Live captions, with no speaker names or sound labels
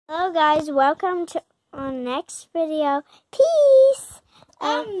Hello guys, welcome to our next video. Peace!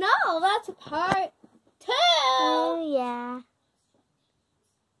 No, that's part 2! Oh yeah.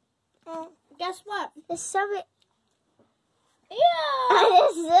 Guess what? There's something... Yeah!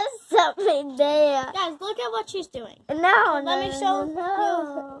 There's something there. Guys, look at what she's doing. No, Let me show you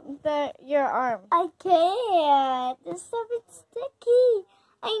your arm. I can't. There's something sticky.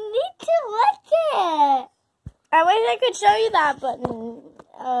 I need to lick it. I wish I could show you that, but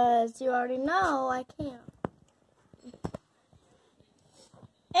as you already know, I can't.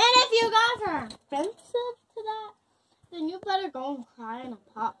 And if you guys are offensive to that, then you better go and cry in a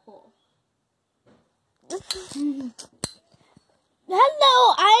pothole.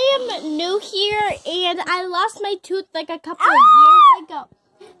 Hello, I am new here, and I lost my tooth like a couple of years ago.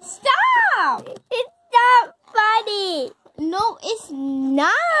 Stop! It's not funny. No, it's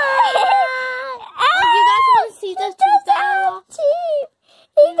not. Oh, you guys want to see this tooth that I lost?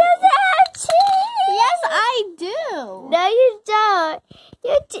 He doesn't have teeth. Yes, I do. No, you don't.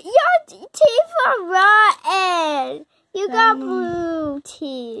 Your teeth are rotten. You got blue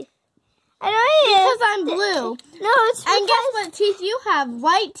teeth. Because I'm blue. No, it's because... And guess what teeth you have?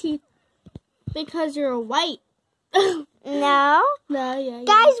 White teeth. Because you're white. No. No, yeah.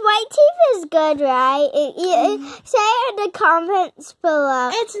 Guys, white teeth is good, right? Say in the comments below.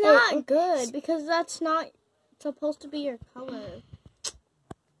 It's not good because that's not supposed to be your color.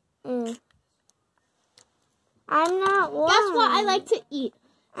 I'm not one. Guess what I like to eat?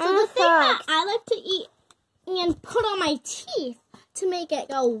 So the thing that I like to eat and put on my teeth to make it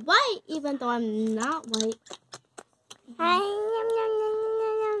go white, even though I'm not white.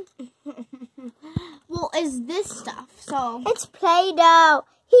 Well, is this stuff. So it's Play-Doh.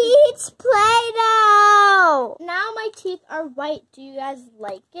 He eats Play-Doh. Now my teeth are white. Do you guys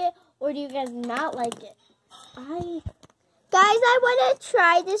like it or do you guys not like it? Guys, I want to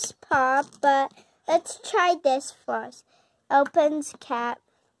try this pop, but let's try this first. Opens cap.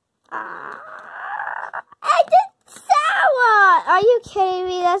 It's sour. Are you kidding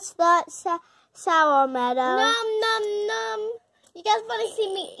me? That's not sour, Meadow. Num, num, num. You guys want to see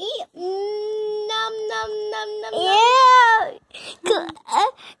me eat? Num, num, num, num, num. Yeah.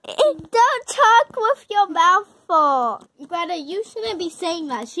 Don't talk with your mouth full. Greta, you shouldn't be saying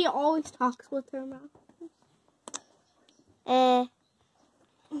that. She always talks with her mouth.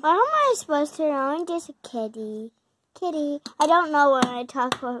 What am I supposed to know? I'm just a kitty. Kitty. I don't know when I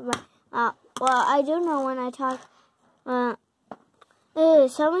talk with my mouth. Well, I do know when I talk.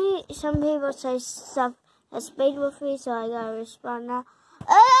 Some people say stuff that's made with me, so I gotta respond now.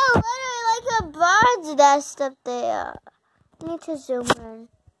 Oh, literally like a bird's nest up there. I need to zoom in.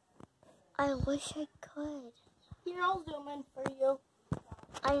 I wish I could. Here, I'll zoom in for you.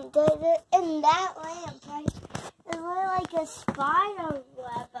 I did it in that lamp, right? It's really like a spider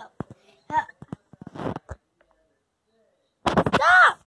web